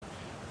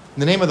In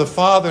the name of the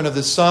Father, and of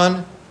the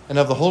Son, and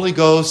of the Holy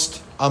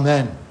Ghost.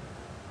 Amen.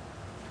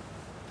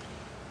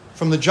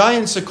 From the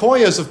giant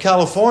sequoias of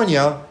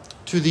California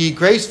to the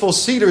graceful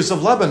cedars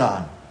of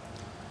Lebanon,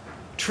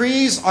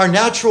 trees are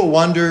natural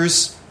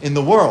wonders in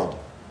the world.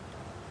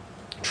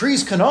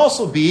 Trees can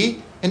also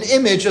be an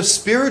image of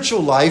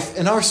spiritual life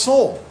in our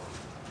soul.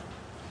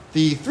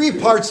 The three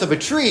parts of a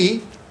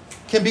tree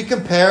can be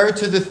compared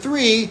to the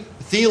three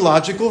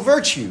theological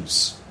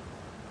virtues.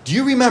 Do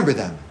you remember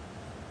them?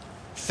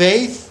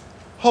 Faith,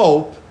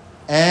 hope,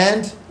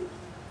 and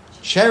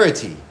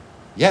charity.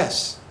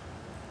 Yes.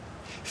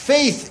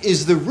 Faith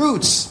is the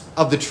roots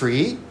of the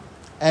tree,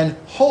 and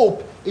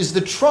hope is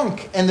the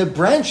trunk and the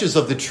branches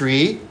of the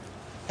tree,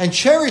 and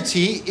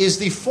charity is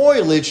the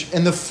foliage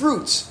and the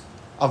fruits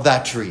of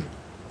that tree.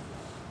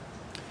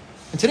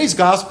 In today's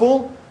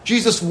gospel,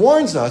 Jesus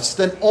warns us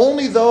that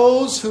only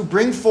those who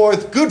bring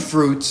forth good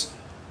fruits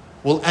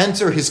will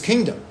enter his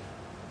kingdom.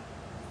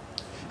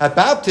 At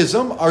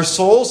baptism, our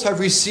souls have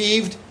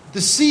received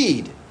the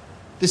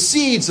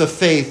seeds of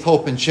faith,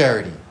 hope, and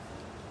charity.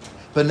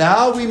 But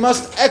now we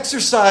must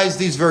exercise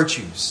these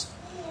virtues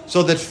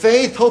so that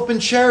faith, hope,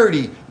 and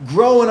charity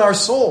grow in our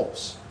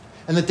souls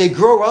and that they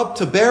grow up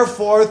to bear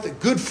forth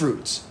good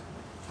fruits.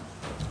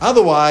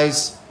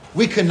 Otherwise,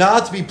 we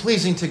cannot be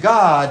pleasing to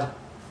God.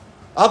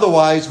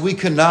 Otherwise, we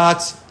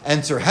cannot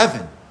enter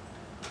heaven.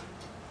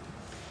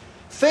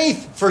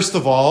 Faith, first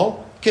of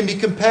all, can be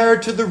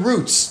compared to the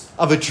roots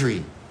of a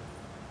tree.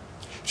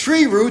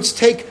 Tree roots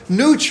take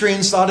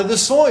nutrients out of the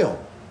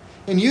soil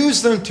and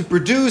use them to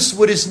produce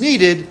what is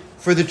needed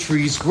for the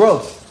tree's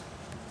growth.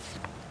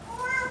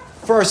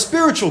 For our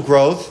spiritual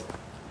growth,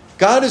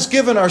 God has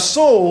given our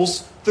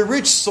souls the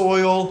rich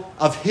soil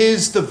of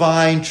his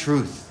divine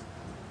truth.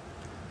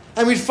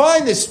 And we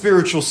find this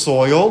spiritual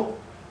soil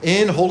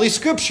in Holy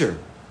Scripture,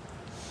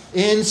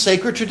 in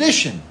sacred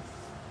tradition.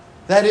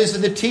 That is,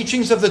 in the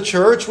teachings of the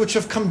church which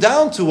have come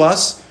down to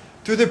us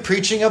through the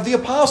preaching of the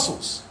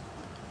apostles,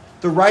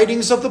 the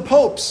writings of the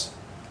popes,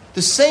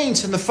 the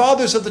saints and the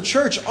fathers of the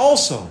church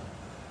also.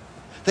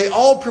 They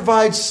all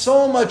provide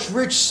so much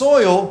rich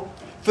soil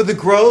for the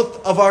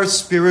growth of our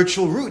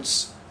spiritual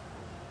roots.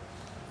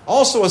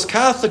 Also, as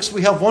Catholics,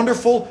 we have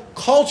wonderful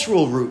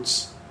cultural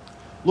roots.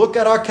 Look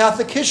at our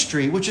Catholic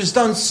history, which has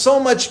done so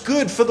much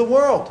good for the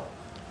world.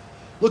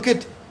 Look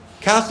at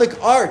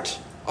Catholic art,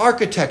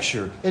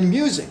 architecture, and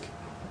music.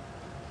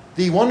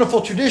 The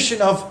wonderful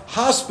tradition of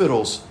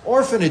hospitals,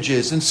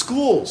 orphanages, and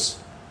schools.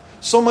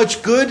 So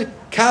much good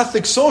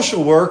Catholic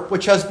social work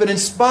which has been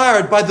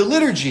inspired by the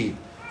liturgy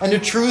and the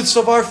truths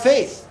of our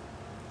faith.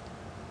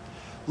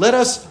 Let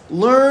us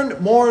learn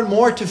more and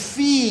more to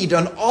feed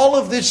on all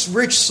of this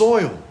rich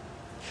soil.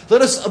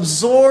 Let us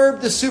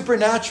absorb the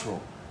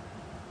supernatural.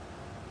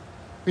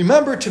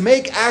 Remember to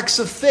make acts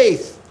of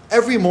faith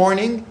every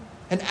morning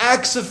and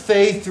acts of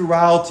faith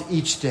throughout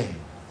each day.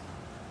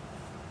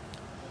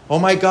 Oh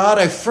my God,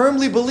 I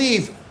firmly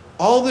believe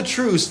all the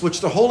truths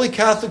which the Holy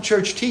Catholic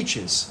Church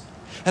teaches.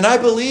 And I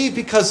believe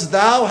because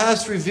thou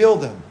hast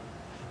revealed them,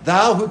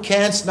 thou who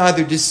canst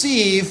neither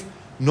deceive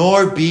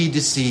nor be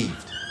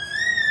deceived.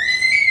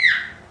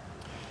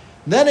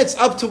 Then it's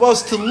up to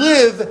us to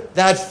live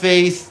that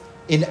faith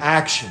in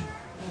action.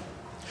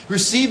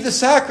 Receive the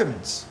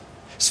sacraments.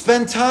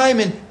 Spend time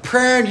in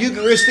prayer and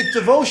Eucharistic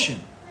devotion.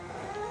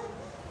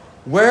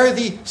 Wear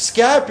the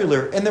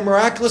scapular and the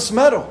miraculous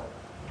medal.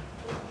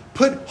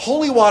 Put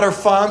holy water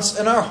fonts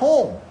in our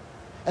home.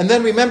 And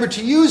then remember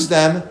to use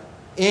them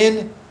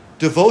in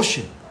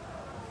devotion.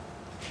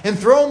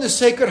 Enthrone the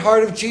Sacred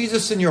Heart of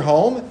Jesus in your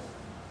home.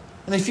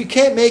 And if you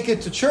can't make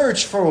it to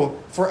church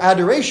for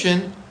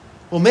adoration,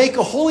 we'll make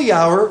a holy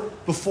hour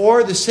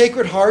before the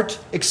Sacred Heart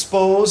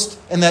exposed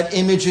and that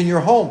image in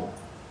your home.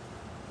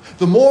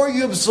 The more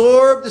you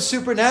absorb the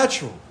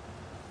supernatural,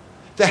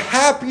 the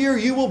happier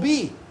you will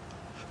be,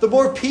 the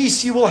more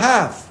peace you will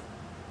have.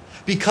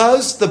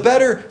 Because the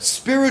better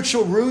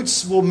spiritual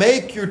roots will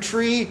make your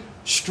tree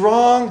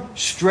strong,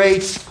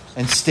 straight,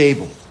 and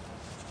stable.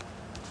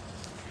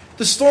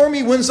 The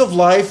stormy winds of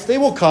life, they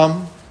will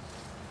come.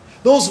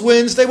 Those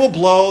winds, they will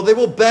blow. They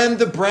will bend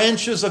the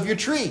branches of your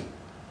tree.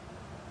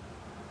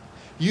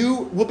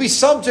 You will be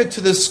subject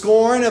to the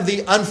scorn of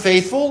the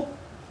unfaithful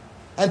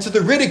and to the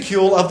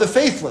ridicule of the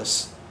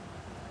faithless.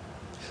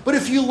 But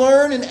if you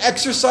learn and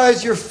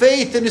exercise your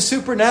faith in the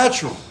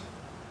supernatural,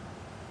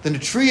 then the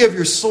tree of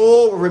your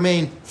soul will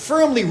remain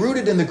firmly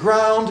rooted in the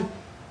ground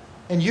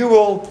and you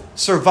will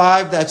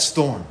survive that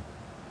storm.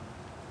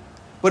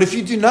 But if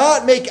you do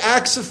not make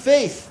acts of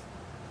faith,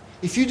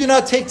 if you do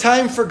not take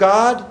time for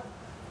God,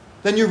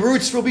 then your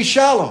roots will be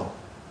shallow.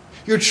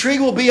 Your tree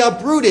will be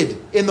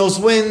uprooted in those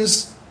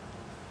winds.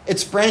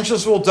 Its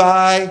branches will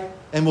die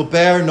and will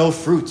bear no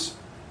fruit.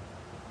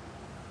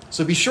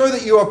 So be sure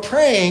that you are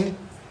praying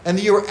and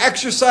that you are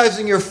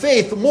exercising your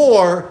faith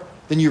more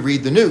than you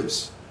read the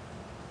news.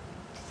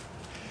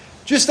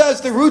 Just as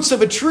the roots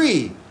of a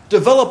tree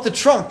develop the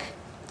trunk,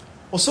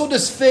 well, so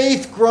does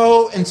faith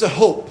grow into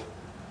hope,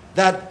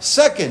 that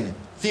second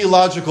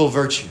theological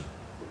virtue.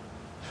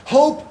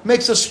 Hope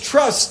makes us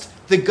trust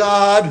the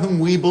God whom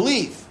we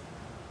believe.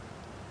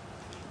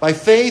 By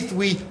faith,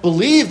 we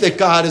believe that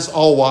God is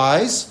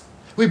all-wise.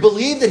 We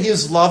believe that he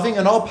is loving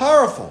and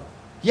all-powerful.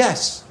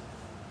 Yes.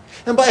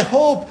 And by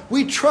hope,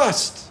 we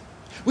trust.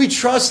 We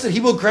trust that he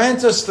will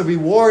grant us the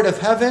reward of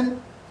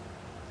heaven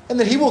and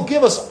that he will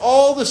give us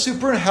all the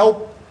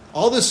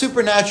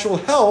supernatural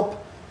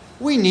help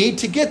we need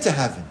to get to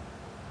heaven.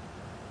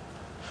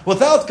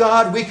 Without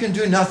God, we can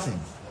do nothing.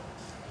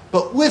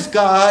 But with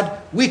God,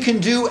 we can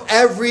do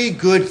every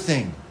good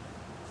thing.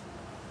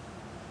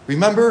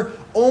 Remember,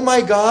 O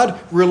my God,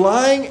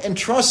 relying and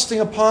trusting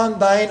upon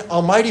thine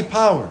almighty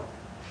power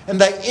and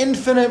thy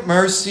infinite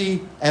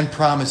mercy and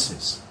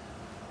promises.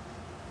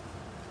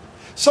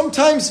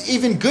 Sometimes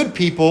even good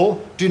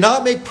people do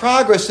not make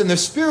progress in their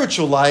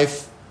spiritual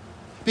life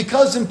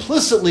because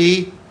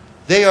implicitly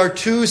they are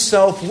too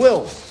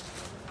self-willed.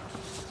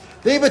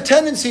 They have a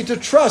tendency to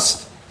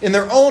trust in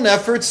their own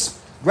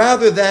efforts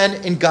rather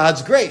than in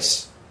God's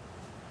grace.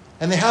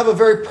 And they have a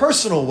very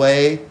personal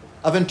way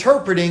of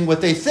interpreting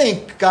what they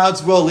think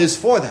God's will is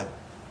for them.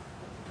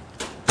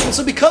 And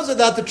so because of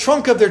that, the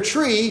trunk of their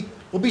tree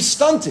will be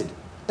stunted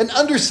and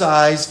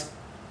undersized,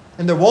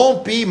 and there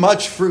won't be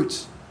much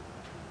fruit.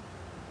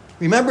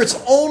 Remember, it's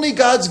only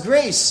God's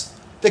grace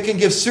that can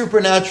give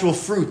supernatural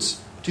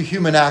fruits to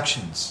human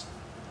actions.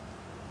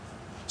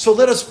 So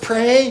let us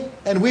pray,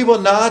 and we will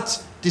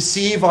not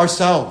deceive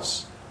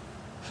ourselves.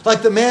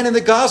 Like the man in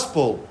the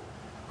gospel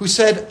who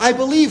said, I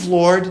believe,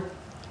 Lord,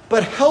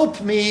 but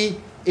help me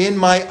in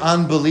my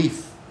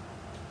unbelief.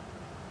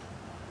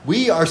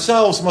 We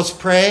ourselves must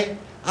pray,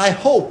 I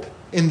hope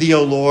in thee,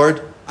 O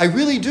Lord, I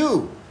really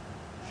do,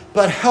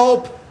 but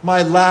help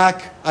my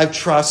lack of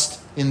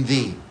trust in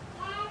thee.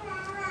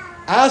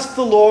 Ask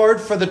the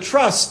Lord for the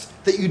trust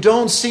that you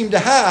don't seem to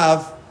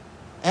have,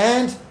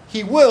 and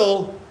he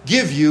will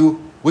give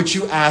you what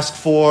you ask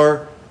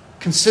for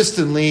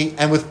consistently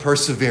and with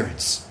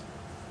perseverance.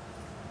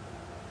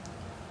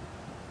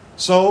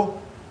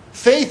 So,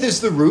 faith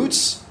is the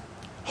roots,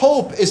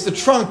 hope is the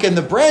trunk and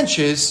the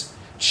branches,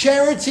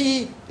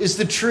 charity is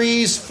the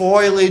tree's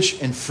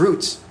foliage and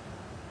fruit.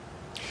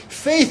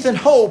 Faith and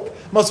hope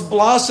must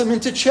blossom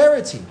into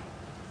charity,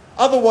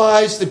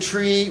 otherwise the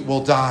tree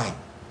will die.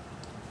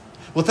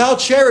 Without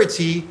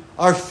charity,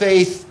 our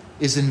faith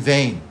is in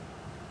vain.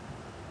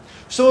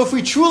 So if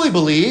we truly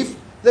believe,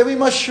 then we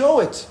must show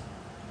it.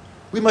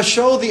 We must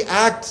show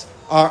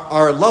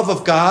our love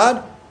of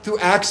God through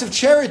acts of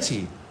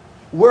charity,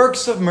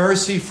 works of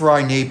mercy for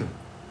our neighbor.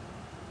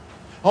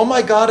 Oh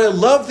my God, I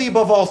love thee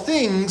above all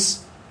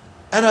things,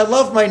 and I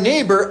love my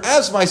neighbor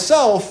as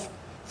myself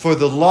for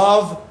the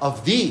love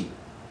of thee.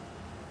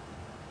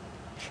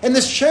 And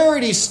this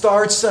charity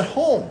starts at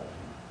home.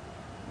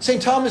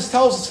 St. Thomas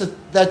tells us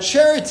that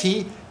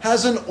charity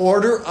has an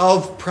order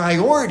of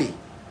priority.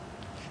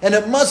 And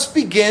it must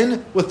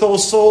begin with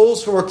those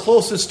souls who are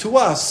closest to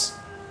us.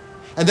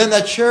 And then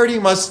that charity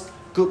must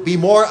be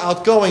more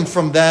outgoing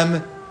from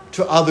them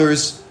to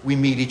others we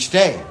meet each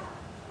day.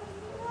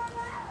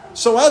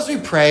 So as we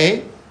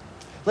pray,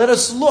 let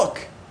us look.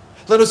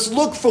 Let us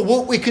look for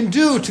what we can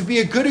do to be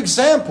a good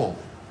example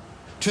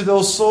to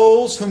those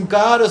souls whom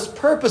God has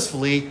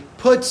purposefully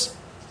put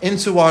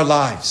into our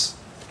lives.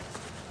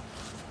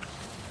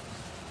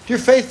 Dear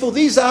faithful,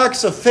 these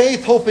acts of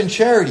faith, hope, and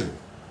charity,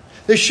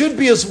 they should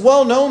be as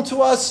well known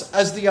to us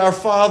as the Our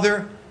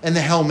Father and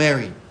the Hail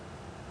Mary.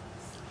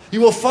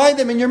 You will find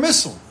them in your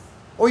missal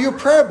or your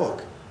prayer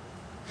book.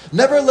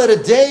 Never let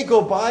a day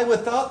go by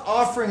without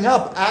offering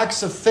up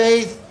acts of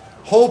faith,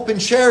 hope, and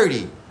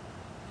charity.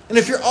 And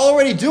if you're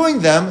already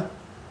doing them,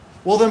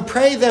 well then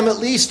pray them at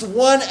least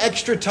one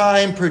extra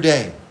time per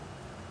day.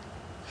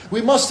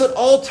 We must at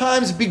all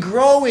times be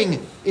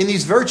growing in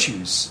these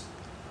virtues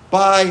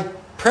by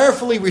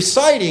prayerfully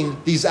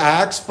reciting these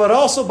acts, but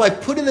also by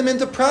putting them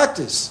into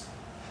practice,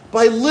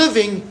 by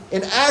living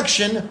in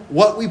action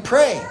what we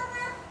pray.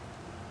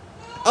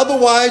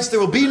 Otherwise, there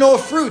will be no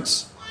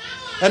fruits,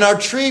 and our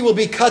tree will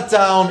be cut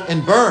down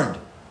and burned.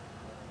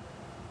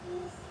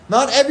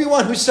 Not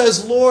everyone who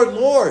says, Lord,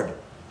 Lord,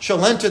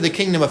 shall enter the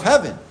kingdom of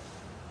heaven,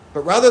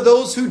 but rather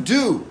those who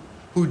do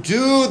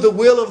the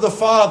will of the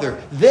Father,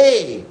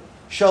 they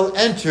shall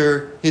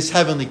enter his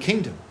heavenly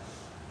kingdom.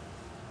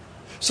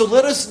 So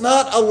let us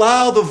not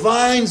allow the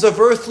vines of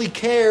earthly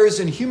cares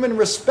and human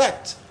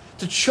respect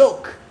to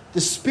choke the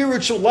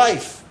spiritual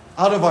life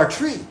out of our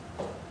tree.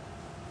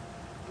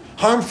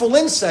 Harmful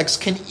insects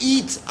can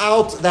eat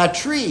out that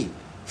tree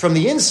from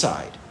the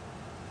inside.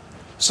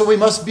 So we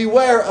must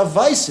beware of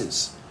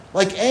vices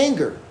like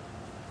anger,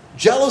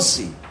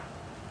 jealousy,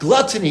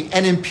 gluttony,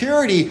 and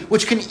impurity,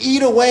 which can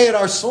eat away at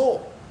our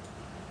soul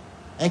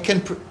and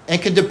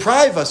can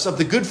deprive us of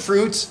the good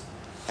fruits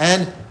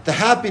and the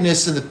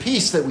happiness and the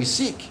peace that we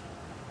seek.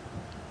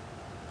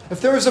 If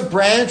there is a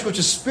branch which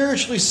is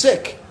spiritually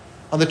sick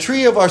on the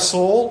tree of our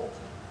soul,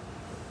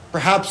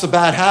 perhaps a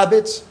bad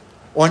habit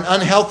or an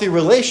unhealthy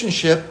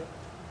relationship,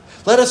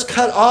 let us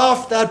cut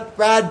off that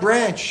bad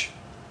branch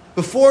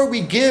before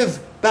we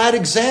give bad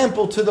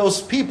example to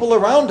those people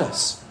around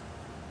us,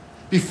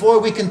 before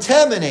we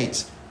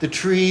contaminate the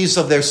trees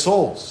of their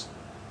souls.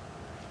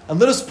 And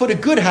let us put a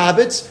good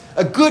habit,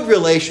 a good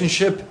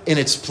relationship in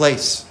its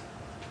place.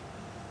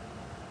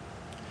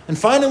 And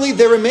finally,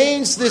 there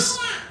remains this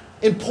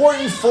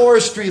important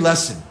forestry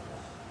lesson.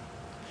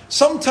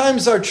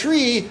 Sometimes our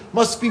tree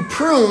must be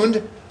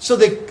pruned so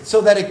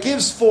that it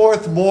gives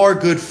forth more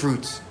good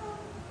fruits.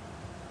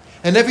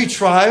 And every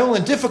trial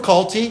and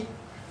difficulty,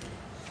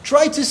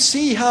 try to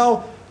see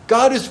how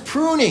God is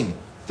pruning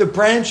the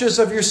branches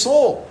of your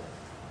soul.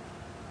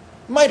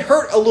 It might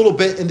hurt a little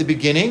bit in the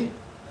beginning,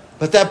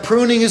 but that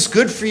pruning is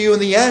good for you in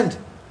the end.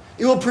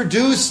 It will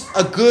produce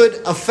a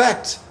good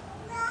effect.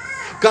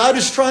 God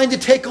is trying to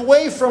take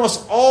away from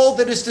us all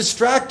that is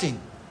distracting,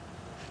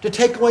 to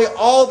take away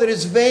all that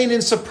is vain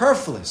and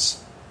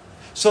superfluous,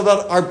 so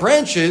that our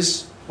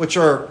branches, which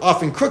are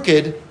often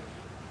crooked,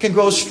 can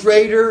grow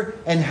straighter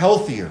and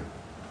healthier.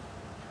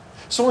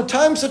 So in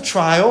times of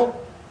trial,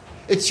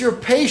 it's your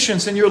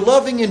patience and your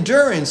loving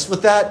endurance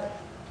with that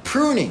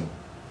pruning.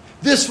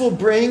 This will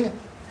bring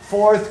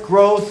forth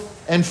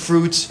growth and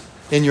fruits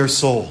in your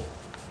soul.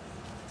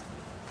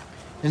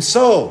 And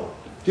so,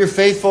 dear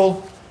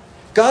faithful,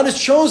 God has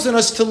chosen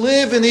us to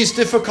live in these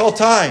difficult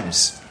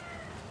times.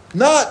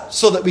 Not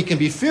so that we can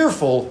be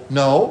fearful,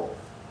 no,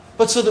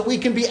 but so that we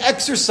can be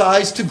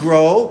exercised to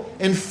grow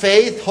in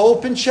faith,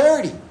 hope, and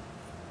charity.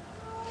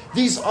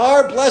 These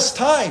are blessed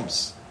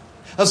times.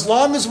 As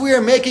long as we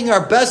are making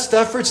our best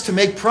efforts to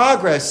make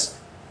progress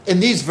in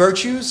these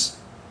virtues,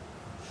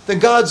 then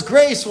God's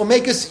grace will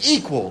make us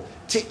equal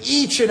to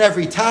each and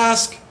every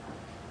task,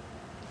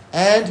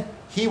 and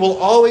He will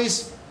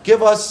always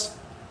give us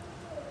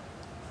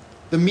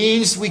the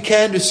means we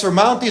can to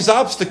surmount these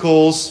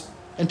obstacles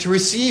and to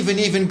receive an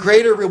even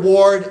greater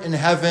reward in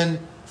heaven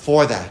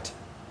for that.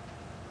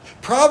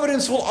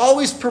 Providence will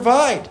always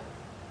provide,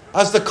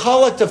 as the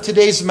collect of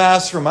today's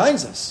Mass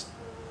reminds us.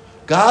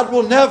 God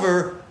will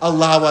never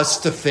allow us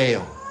to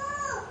fail.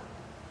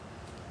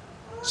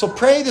 So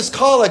pray this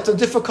collect on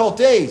difficult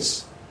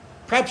days.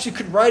 Perhaps you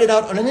could write it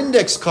out on an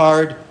index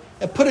card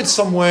and put it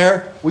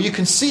somewhere where you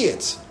can see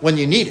it when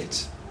you need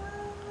it.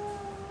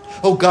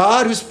 O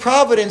God, whose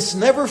providence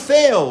never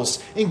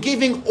fails in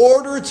giving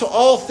order to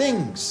all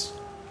things,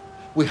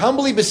 we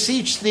humbly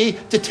beseech Thee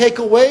to take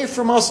away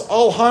from us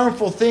all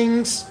harmful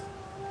things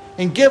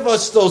and give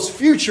us those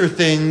future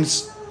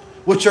things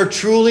which are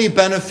truly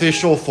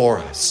beneficial for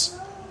us.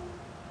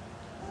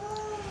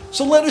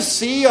 So let us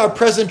see our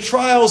present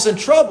trials and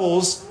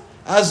troubles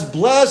as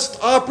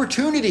blessed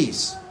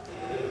opportunities.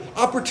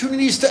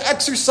 Opportunities to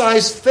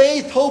exercise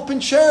faith, hope,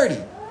 and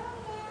charity.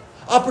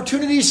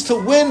 Opportunities to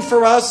win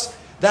for us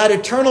that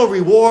eternal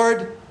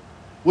reward,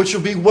 which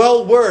will be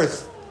well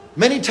worth,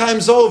 many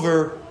times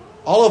over,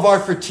 all of our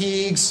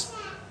fatigues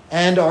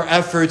and our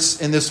efforts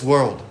in this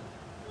world.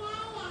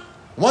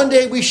 One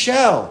day we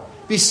shall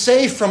be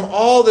safe from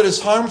all that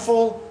is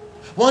harmful.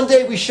 One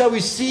day we shall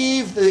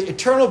receive the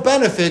eternal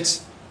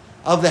benefits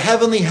of the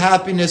heavenly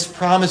happiness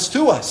promised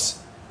to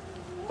us.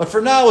 But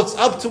for now, it's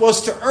up to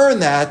us to earn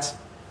that,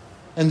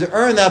 and to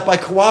earn that by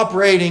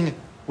cooperating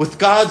with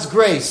God's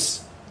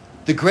grace.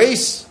 The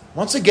grace,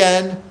 once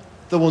again,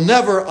 that will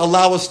never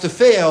allow us to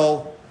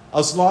fail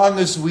as long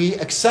as we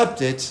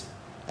accept it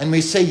and we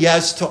say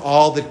yes to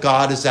all that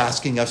God is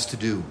asking us to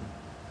do.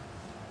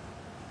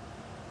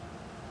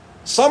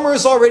 Summer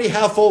is already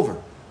half over,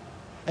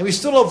 and we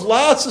still have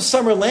lots of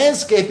summer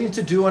landscaping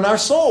to do in our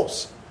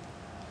souls.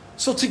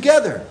 So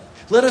together,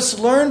 let us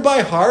learn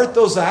by heart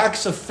those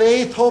acts of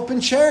faith, hope,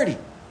 and charity.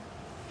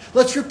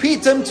 Let's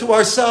repeat them to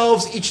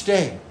ourselves each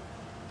day.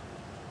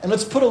 And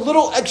let's put a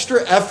little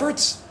extra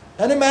efforts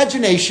and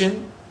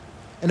imagination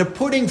into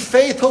putting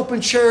faith, hope,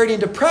 and charity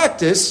into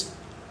practice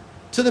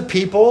to the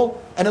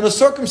people and in the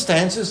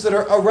circumstances that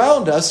are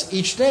around us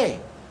each day.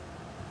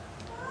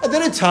 And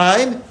then in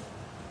time,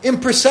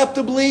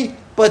 imperceptibly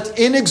but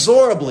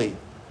inexorably,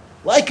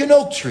 like an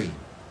oak tree,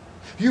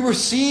 you will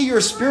see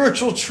your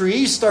spiritual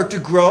tree start to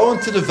grow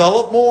and to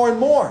develop more and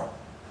more.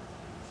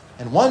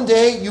 And one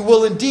day you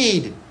will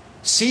indeed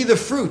see the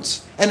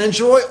fruits and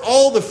enjoy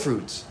all the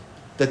fruits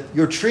that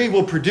your tree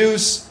will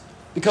produce,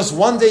 because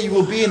one day you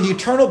will be in the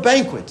eternal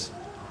banquet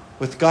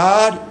with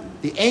God,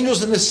 the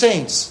angels, and the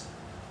saints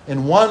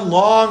in one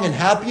long and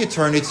happy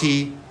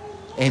eternity.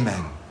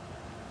 Amen.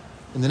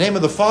 In the name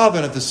of the Father,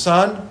 and of the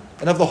Son,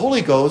 and of the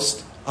Holy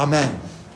Ghost. Amen.